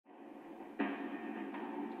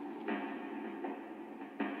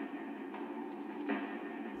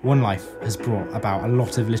Onelife has brought about a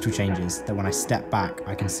lot of little changes that when I step back,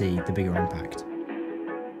 I can see the bigger impact.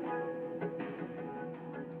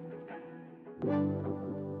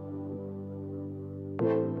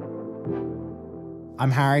 I'm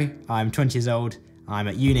Harry, I'm 20 years old, I'm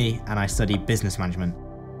at uni and I study business management.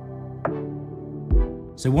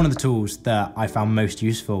 So one of the tools that I found most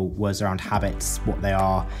useful was around habits, what they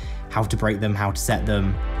are, how to break them, how to set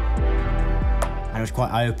them. And it was quite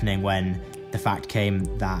eye-opening when the fact came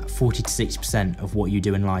that 40 to 60% of what you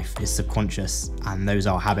do in life is subconscious, and those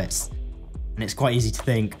are habits. And it's quite easy to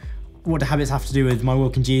think, what do habits have to do with my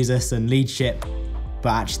walk in Jesus and leadership? But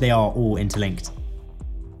actually they are all interlinked.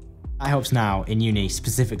 That helps now in uni,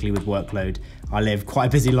 specifically with workload. I live quite a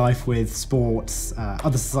busy life with sports,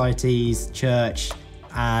 other societies, church,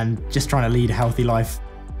 and just trying to lead a healthy life.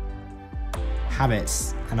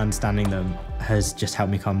 Habits and understanding them has just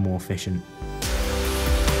helped me become more efficient.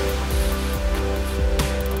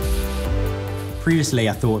 Previously,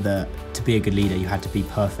 I thought that to be a good leader, you had to be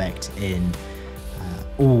perfect in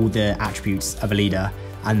all the attributes of a leader,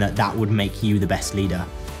 and that would make you the best leader.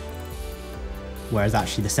 Whereas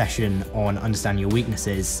actually the session on understanding your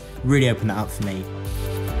weaknesses really opened that up for me.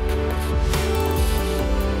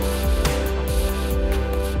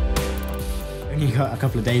 Only a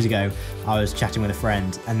couple of days ago, I was chatting with a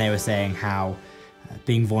friend and they were saying how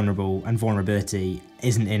being vulnerable and vulnerability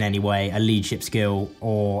isn't in any way a leadership skill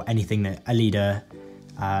or anything that a leader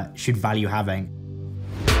should value having.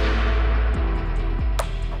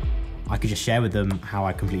 I could just share with them how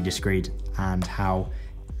I completely disagreed and how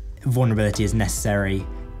vulnerability is necessary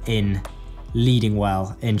in leading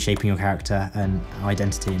well, in shaping your character and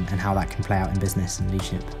identity, and how that can play out in business and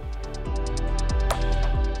leadership.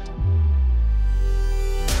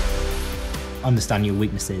 Understanding your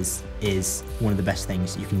weaknesses is one of the best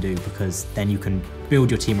things you can do, because then you can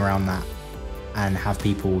build your team around that and have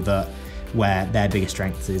people that where their biggest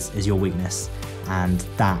strength is your weakness, and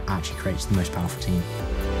that actually creates the most powerful team.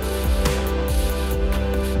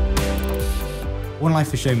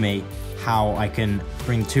 Onelife has shown me how I can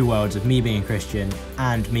bring two worlds of me being a Christian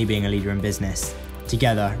and me being a leader in business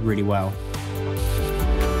together really well.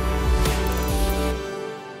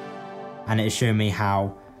 And it has shown me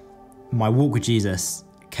how my walk with Jesus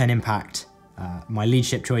can impact my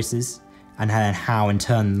leadership choices, and then how in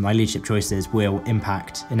turn my leadership choices will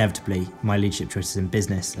impact inevitably my leadership choices in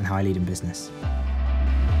business and how I lead in business.